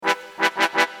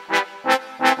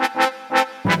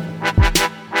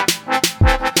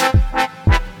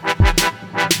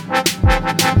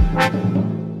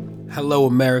Hello,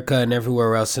 America, and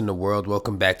everywhere else in the world.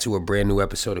 Welcome back to a brand new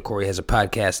episode of Corey Has a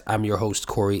Podcast. I'm your host,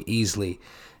 Corey Easley,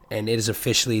 and it is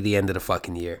officially the end of the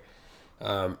fucking year.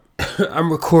 I'm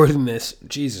recording this.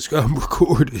 Jesus, I'm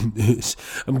recording this.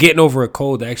 I'm getting over a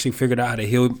cold. I actually figured out how to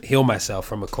heal myself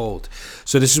from a cold.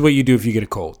 So this is what you do if you get a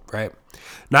cold, right?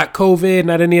 Not COVID,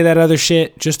 not any of that other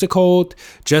shit. Just a cold.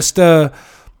 Just it's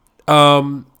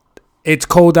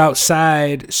cold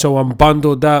outside, so I'm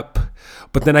bundled up.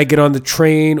 But then I get on the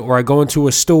train or I go into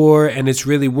a store and it's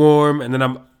really warm, and then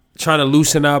I'm trying to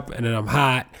loosen up, and then I'm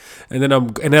hot, and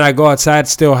then I go outside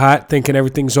still hot, thinking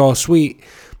everything's all sweet,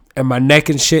 and my neck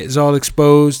and shit is all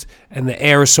exposed, and the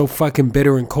air is so fucking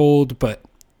bitter and cold, but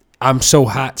I'm so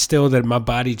hot still that my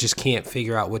body just can't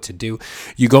figure out what to do.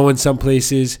 You go in some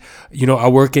places, I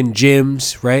work in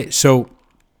gyms, right? So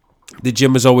the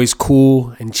gym is always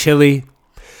cool and chilly.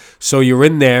 So you're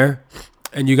in there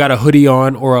and you got a hoodie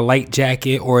on or a light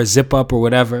jacket or a zip up or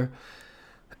whatever,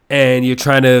 and you're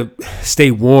trying to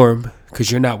stay warm because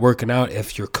you're not working out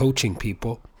if you're coaching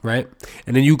people, right?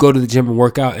 And then you go to the gym and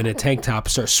work out in a tank top,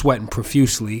 start sweating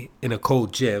profusely in a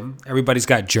cold gym. Everybody's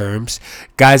got germs.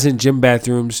 Guys in gym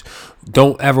bathrooms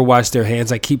don't ever wash their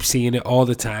hands. I keep seeing it all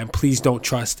the time. Please don't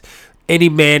trust any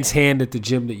man's hand at the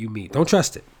gym that you meet. Don't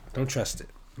trust it. Don't trust it.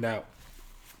 Now,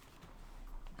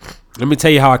 let me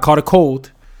tell you how I caught a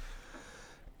cold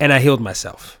and I healed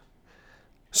myself.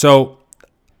 So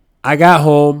I got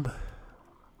home.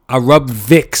 I rubbed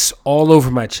Vicks all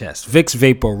over my chest. Vicks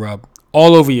Vapor Rub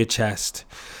all over your chest.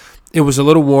 It was a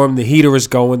little warm. The heater is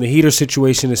going. The heater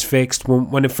situation is fixed.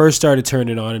 When it first started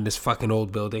turning on in this fucking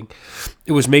old building,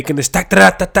 it was making this sounded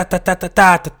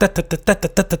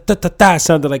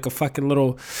like a fucking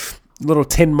little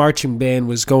tin marching band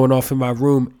was going off in my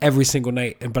room every single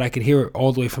night, but I could hear it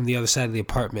all the way from the other side of the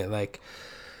apartment. Like,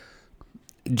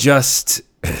 just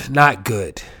not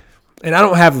good. And I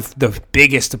don't have the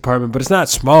biggest apartment, but it's not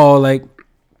small. Like,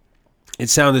 it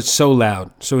sounded so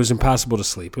loud, so it was impossible to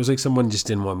sleep. It was like someone just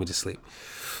didn't want me to sleep.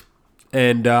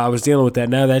 And I was dealing with that.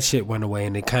 Now that shit went away,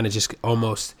 and it kind of just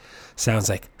almost sounds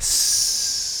like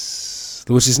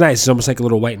which is nice. It's almost like a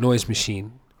little white noise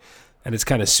machine, and it's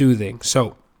kind of soothing.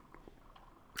 So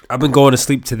I've been going to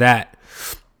sleep to that.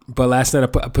 But last night I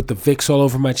put the Vicks all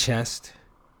over my chest.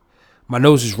 My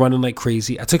nose is running like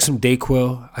crazy. I took some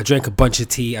Dayquil. I drank a bunch of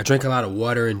tea. I drank a lot of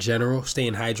water in general,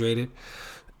 staying hydrated.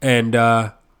 And,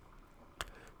 I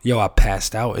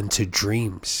passed out into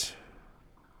dreams.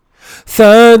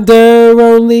 Thunder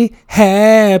only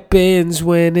happens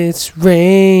when it's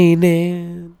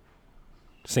raining.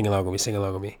 Sing along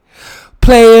with me.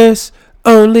 Players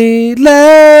only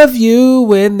love you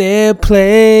when they're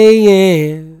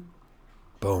playing.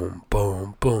 Boom,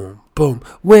 boom, boom. Boom,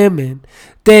 women,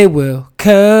 they will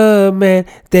come and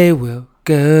they will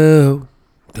go.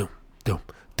 Dum, dum,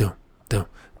 dum, dum,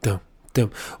 dum,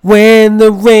 dum. When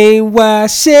the rain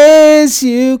washes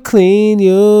you clean,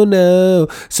 you'll know.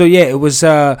 So yeah, it was,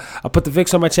 I put the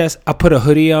Vicks on my chest. I put a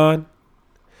hoodie on.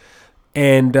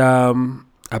 And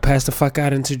I passed the fuck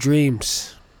out into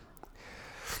dreams.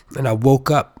 And I woke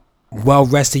up well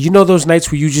rested. You know those nights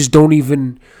where you just don't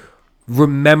even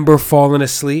remember falling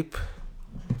asleep?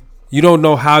 You don't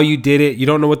know how you did it. You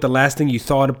don't know what the last thing you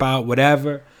thought about,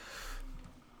 whatever.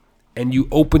 And you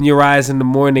open your eyes in the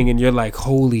morning and you're like,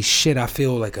 holy shit, I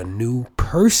feel like a new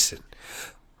person.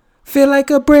 Feel like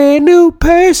a brand new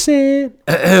person.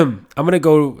 I'm going to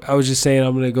go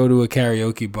to a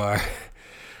karaoke bar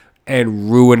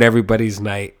and ruin everybody's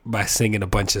night by singing a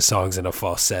bunch of songs in a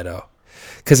falsetto.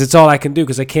 Because it's all I can do,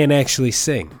 because I can't actually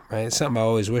sing, right? It's something I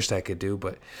always wished I could do,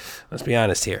 but let's be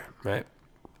honest here, right?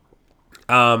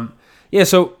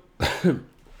 So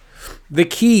the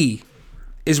key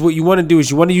is what you want to do is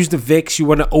you want to use the Vicks. You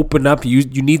want to open up. You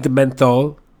need the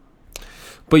menthol,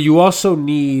 but you also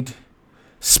need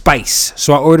spice.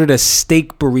 So I ordered a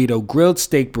grilled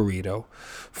steak burrito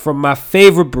from my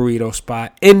favorite burrito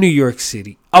spot in New York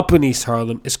City, up in East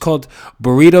Harlem. It's called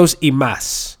Burritos y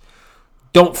Mas.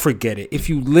 Don't forget it. If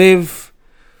you live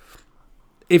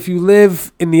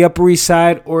in the Upper East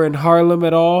Side or in Harlem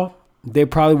at all, they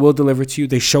probably will deliver to you.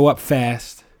 They show up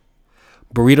fast.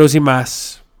 Burritos y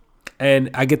Mas. And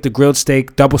I get the grilled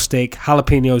steak, double steak,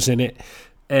 jalapenos in it.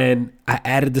 And I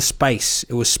added the spice.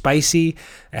 It was spicy.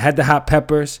 I had the hot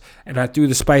peppers. And I threw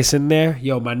the spice in there.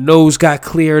 My nose got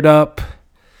cleared up.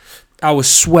 I was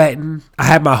sweating. I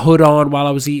had my hood on while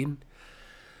I was eating.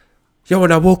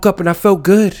 And I woke up and I felt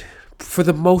good for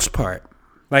the most part.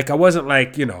 Like, I wasn't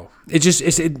like,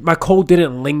 my cold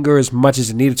didn't linger as much as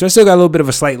it needed. So I still got a little bit of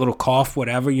a slight little cough,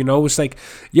 whatever, It's like,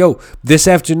 this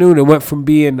afternoon it went from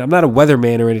being, I'm not a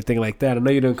weatherman or anything like that. I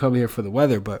know you didn't come here for the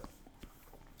weather, but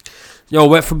Yo, it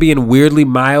went from being weirdly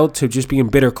mild to just being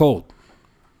bitter cold.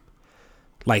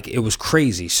 Like, it was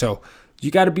crazy. So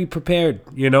you got to be prepared,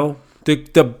 you know.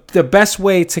 The best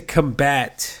way to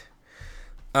combat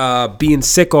being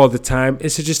sick all the time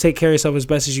is to just take care of yourself as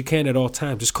best as you can at all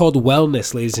times. It's called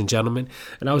wellness, ladies and gentlemen.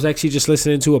 And I was actually just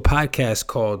listening to a podcast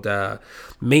called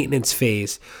Maintenance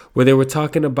Phase, where they were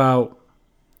talking about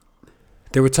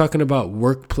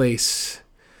workplace,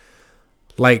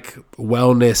 like,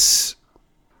 wellness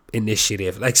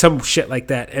initiative, like some shit like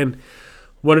that. And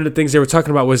one of the things they were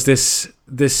talking about was this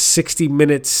 60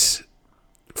 minutes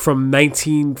from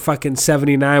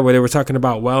 1979 where they were talking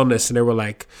about wellness, and they were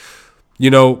like, you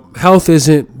know, health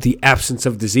isn't the absence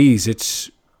of disease. It's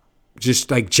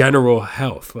just like general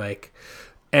health. Like,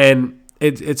 and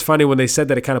it's funny when they said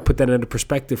that, it kind of put that into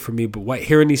perspective for me. But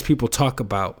hearing these people talk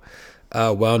about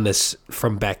wellness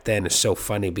from back then is so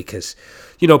funny because,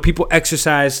 you know, people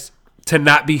exercised to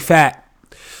not be fat,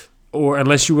 or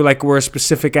unless you were a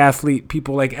specific athlete,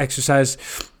 people like exercise.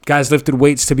 Guys lifted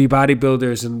weights to be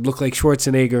bodybuilders and look like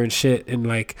Schwarzenegger and shit. And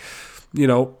like, you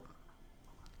know,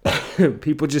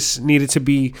 people just needed to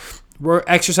be.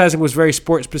 Exercising was very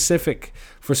sport specific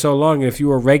for so long. If you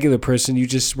were a regular person, you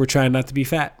just were trying not to be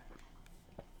fat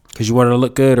because you wanted to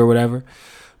look good or whatever.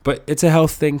 But it's a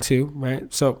health thing too,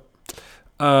 right? So,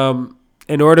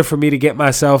 in order for me to get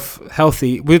myself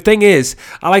healthy, the thing is,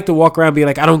 I like to walk around being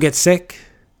like, I don't get sick,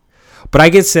 but I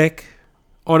get sick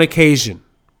on occasion,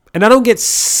 and I don't get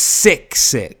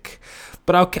sick,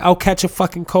 but I'll catch a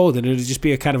fucking cold, and it'll just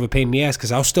be a kind of a pain in the ass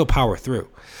because I'll still power through.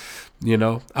 You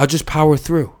know, I'll just power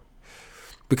through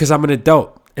because I'm an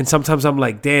adult. And sometimes I'm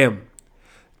like, damn.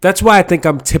 That's why I think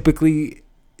I'm typically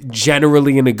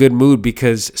generally in a good mood,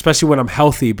 because especially when I'm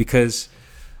healthy, because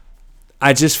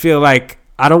I just feel like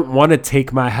I don't want to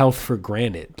take my health for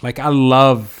granted. Like, I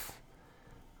love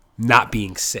not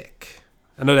being sick.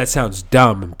 I know that sounds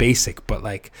dumb and basic, but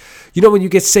like, you know, when you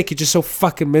get sick, you're just so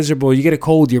fucking miserable. You get a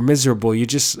cold, you're miserable.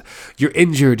 You're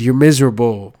injured, you're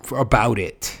miserable about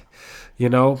it. You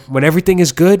know, when everything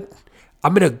is good,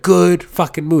 I'm in a good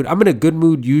fucking mood. I'm in a good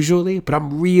mood usually, but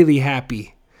I'm really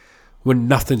happy when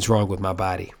nothing's wrong with my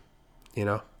body, you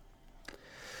know?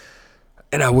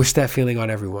 And I wish that feeling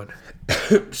on everyone.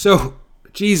 So,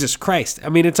 Jesus Christ. I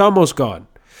mean, it's almost gone.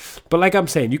 But like I'm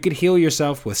saying, you can heal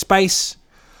yourself with Spice,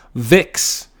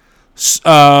 Vicks,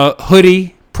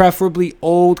 hoodie, preferably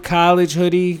old college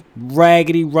hoodie,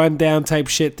 raggedy, rundown type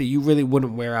shit that you really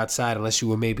wouldn't wear outside unless you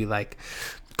were maybe like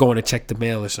going to check the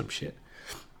mail or some shit,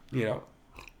 you know.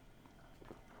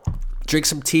 Drink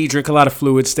some tea, drink a lot of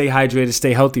fluids, stay hydrated,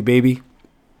 stay healthy, baby.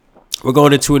 We're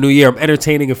going into a new year. I'm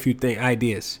entertaining a few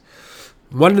ideas.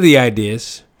 One of the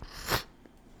ideas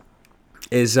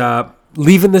is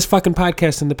leaving this fucking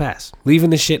podcast in the past, leaving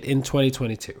this shit in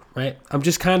 2022, right? I'm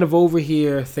just kind of over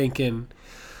here thinking,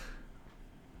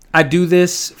 I do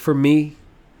this for me.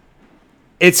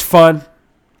 It's fun.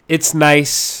 It's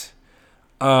nice.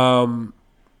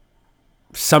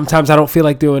 Sometimes I don't feel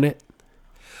like doing it.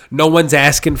 No one's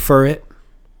asking for it,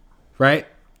 right?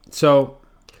 So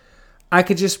I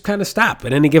could just kind of stop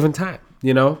at any given time,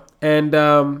 you know? And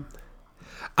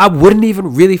I wouldn't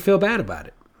even really feel bad about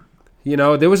it. You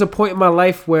know, there was a point in my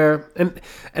life where, and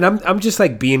I'm just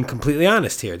like being completely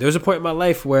honest here. There was a point in my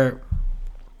life where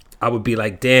I would be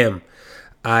like, damn,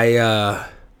 I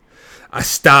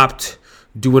stopped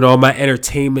doing all my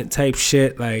entertainment type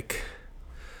shit. Like,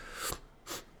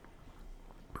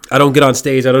 I don't get on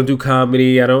stage. I don't do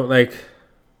comedy. I don't like,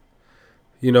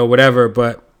 you know, whatever.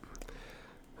 But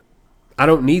I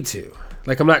don't need to.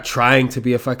 Like, I'm not trying to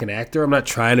be a fucking actor. I'm not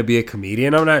trying to be a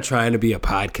comedian. I'm not trying to be a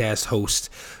podcast host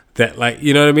that, like,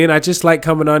 you know what I mean? I just like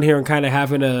coming on here and kind of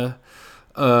having a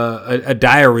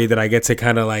diary that I get to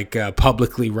kind of like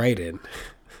publicly write in.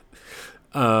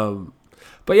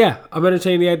 But yeah, I'm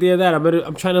entertaining the idea of that.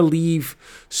 I'm trying to leave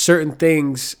certain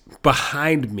things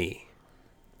behind me,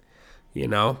 you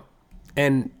know?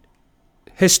 And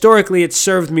historically, it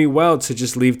served me well to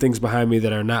just leave things behind me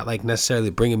that are not like necessarily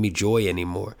bringing me joy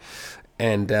anymore.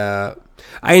 And I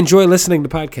enjoy listening to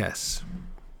podcasts.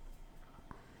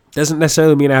 Doesn't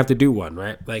necessarily mean I have to do one,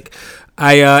 right? Like,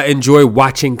 I enjoy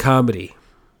watching comedy.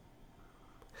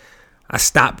 I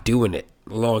stopped doing it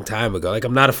a long time ago. Like,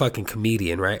 I'm not a fucking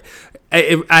comedian, right?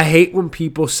 I hate when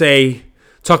people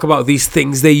talk about these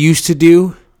things they used to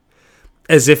do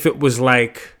as if it was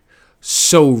like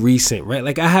so recent, right?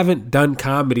 Like, I haven't done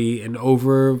comedy in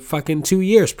over fucking 2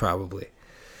 years probably.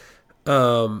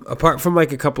 Apart from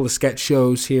like a couple of sketch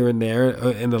shows here and there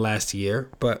in the last year,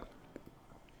 but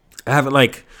I haven't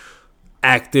like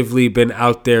actively been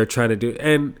out there trying to do,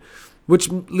 and which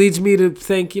leads me to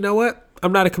think, you know what?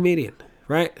 I'm not a comedian,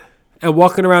 right? and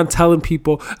walking around telling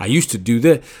people I used to do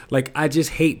this. Like, I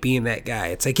just hate being that guy.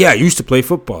 It's like, yeah, I used to play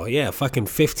football. Yeah, fucking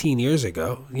 15 years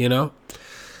ago, you know?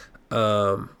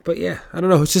 But yeah, I don't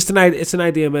know. It's just an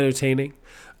idea of entertaining.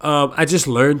 I just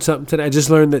learned something today. I just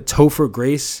learned that Topher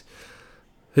Grace,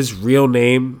 his real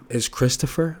name is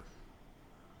Christopher.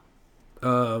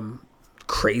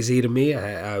 Crazy to me.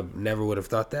 I never would have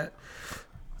thought that.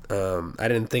 I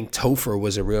didn't think Topher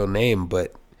was a real name,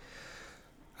 but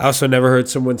I also never heard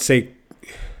someone say,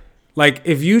 like,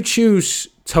 if you choose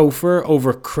Topher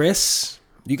over Chris,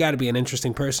 you got to be an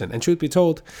interesting person. And truth be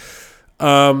told,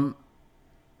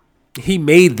 he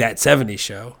made that 70s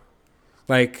show.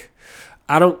 Like,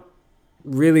 I don't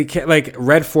really care. Like,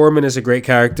 Red Foreman is a great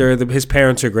character. His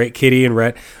parents are great, Kitty and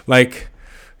Red. Like,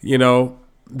 you know,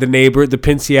 the neighbor, the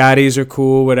Pinciottis are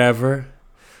cool, whatever.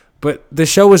 But the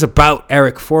show is about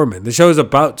Eric Foreman. The show is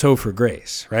about Topher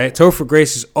Grace, right? Topher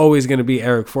Grace is always going to be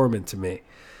Eric Foreman to me.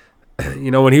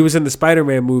 You know, when he was in the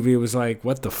Spider-Man movie, it was like,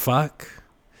 what the fuck?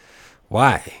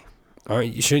 Why?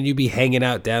 Shouldn't you be hanging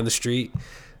out down the street?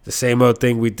 The same old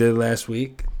thing we did last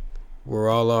week. We're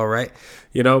all right.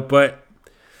 You know, but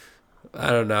I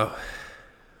don't know.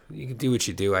 You can do what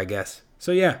you do, I guess.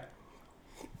 So, yeah.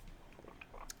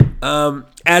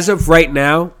 As of right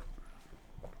now,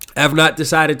 I have not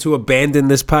decided to abandon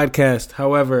this podcast.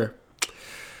 However,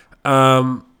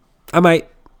 I might.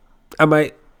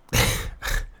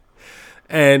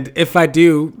 And if I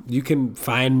do, you can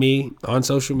find me on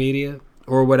social media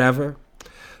or whatever.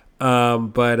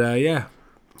 But yeah,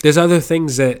 there's other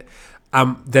things that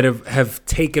have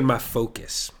taken my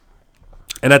focus.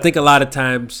 And I think a lot of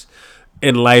times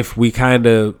in life, we kind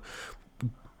of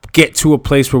get to a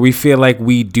place where we feel like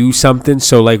we do something,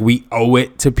 so like we owe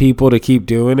it to people to keep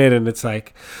doing it. And it's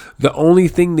like the only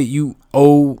person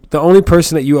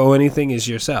that you owe anything is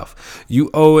yourself. You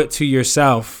owe it to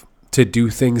yourself to do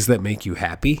things that make you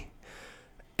happy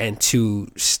and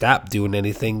to stop doing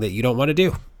anything that you don't want to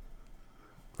do.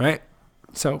 Right?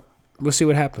 So we'll see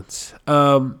what happens.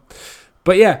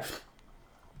 But yeah,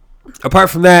 apart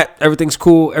from that, everything's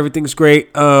cool. Everything's great.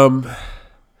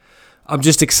 I'm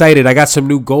just excited. I got some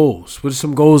new goals. What are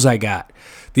some goals I got?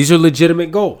 These are legitimate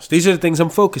goals. These are the things I'm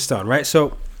focused on, right?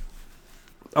 So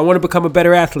I want to become a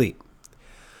better athlete.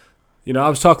 You know, I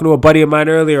was talking to a buddy of mine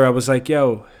earlier. I was like,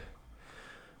 yo,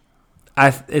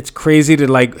 it's crazy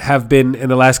to like have been in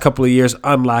the last couple of years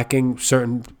unlocking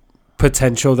certain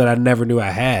potential that I never knew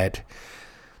I had.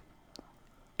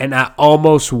 And I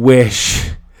almost wish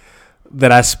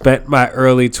that I spent my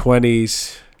early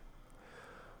 20s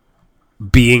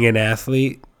being an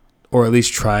athlete, or at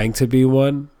least trying to be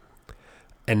one,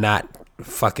 and not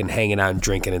fucking hanging out and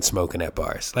drinking and smoking at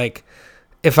bars. Like,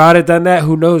 if I would have done that,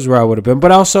 who knows where I would have been.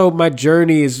 But also, my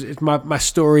journey is my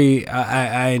story.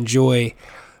 I enjoy.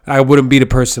 I wouldn't be the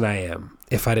person I am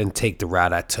if I didn't take the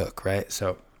route I took, right?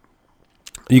 So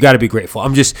you got to be grateful.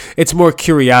 It's more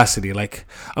curiosity. Like,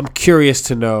 I'm curious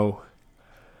to know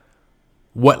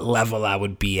what level I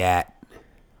would be at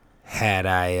had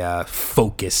I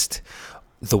focused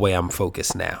the way I'm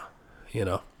focused now, you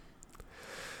know.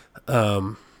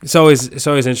 It's always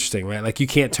interesting, right? Like, you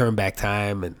can't turn back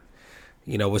time, and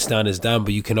you know what's done is done,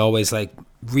 but you can always like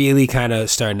really kind of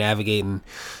start navigating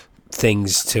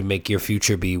things to make your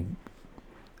future be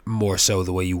more so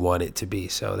the way you want it to be.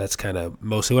 So that's kind of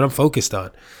mostly what I'm focused on.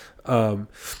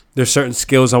 There's certain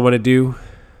skills I want to do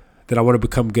that I want to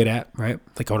become good at, right?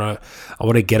 Like, I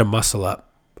want to get a muscle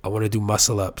up. I want to do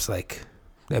muscle ups like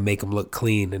that make them look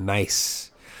clean and nice.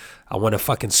 I want to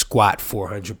fucking squat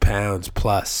 400 pounds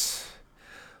plus.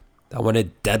 I want to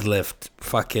deadlift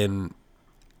fucking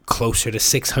closer to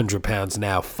 600 pounds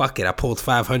now. Fuck it. I pulled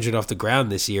 500 off the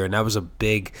ground this year, and that was a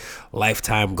big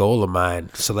lifetime goal of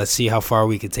mine. So let's see how far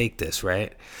we can take this,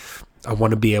 right? I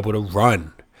want to be able to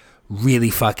run really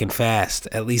fucking fast,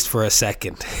 at least for a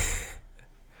second.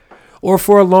 Or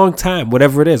for a long time,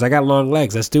 whatever it is. I got long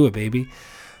legs. Let's do it, baby.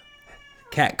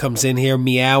 Cat comes in here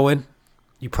meowing.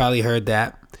 You probably heard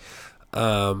that.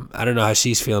 I don't know how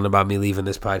she's feeling about me leaving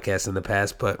this podcast in the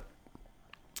past, but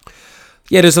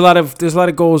yeah, there's a lot of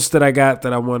goals that I got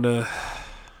that I want to,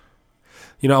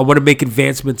 you know, I want to make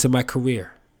advancements in my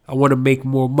career. I want to make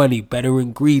more money, better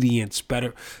ingredients,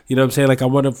 better, you know what I'm saying? Like, I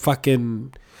want to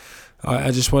fucking,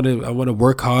 I want to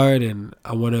work hard, and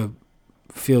I want to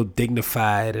feel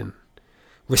dignified and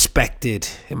respected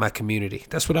in my community.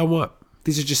 That's what I want.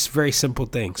 These are just very simple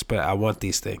things, but I want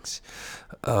these things.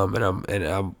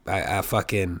 I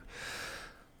fucking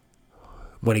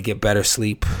want to get better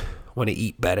sleep, want to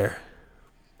eat better.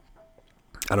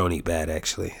 I don't eat bad,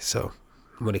 actually. So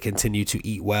I'm going to continue to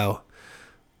eat well,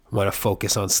 Want to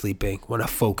focus on sleeping. Want to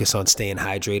focus on staying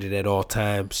hydrated at all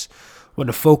times. Want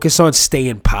to focus on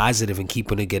staying positive and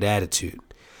keeping a good attitude.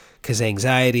 Because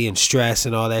anxiety and stress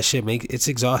and all that shit, it's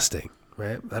exhausting,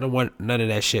 right? I don't want none of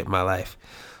that shit in my life.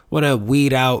 Want to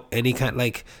weed out any kind,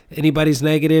 like anybody's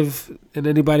negative and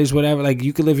anybody's whatever. Like,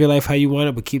 you can live your life how you want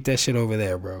it, but keep that shit over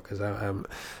there, bro. Because I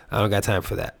don't got time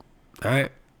for that. All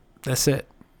right? That's it.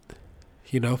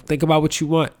 Think about what you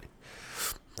want.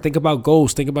 Think about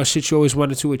goals. Think about shit you always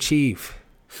wanted to achieve.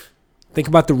 Think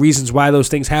about the reasons why those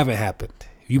things haven't happened.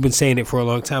 You've been saying it for a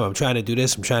long time. I'm trying to do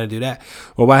this. I'm trying to do that.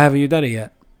 Well, why haven't you done it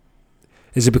yet?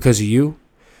 Is it because of you?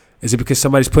 Is it because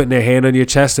somebody's putting their hand on your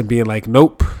chest and being like,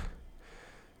 nope?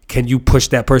 Can you push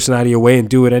that person out of your way and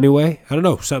do it anyway? I don't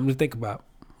know. Something to think about,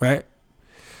 right?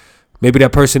 Maybe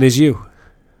that person is you.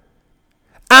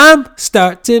 I'm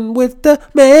starting with the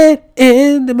man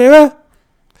in the mirror.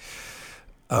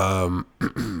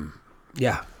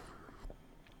 Yeah.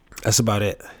 That's about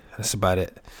it.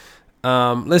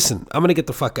 Listen, I'm going to get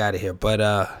the fuck out of here,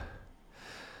 but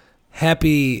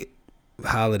happy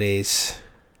holidays.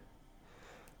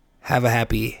 Have a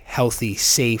happy, healthy,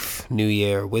 safe new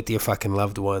year with your fucking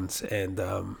loved ones, and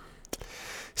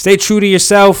stay true to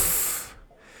yourself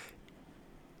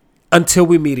until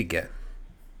we meet again.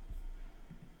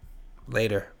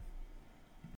 Later.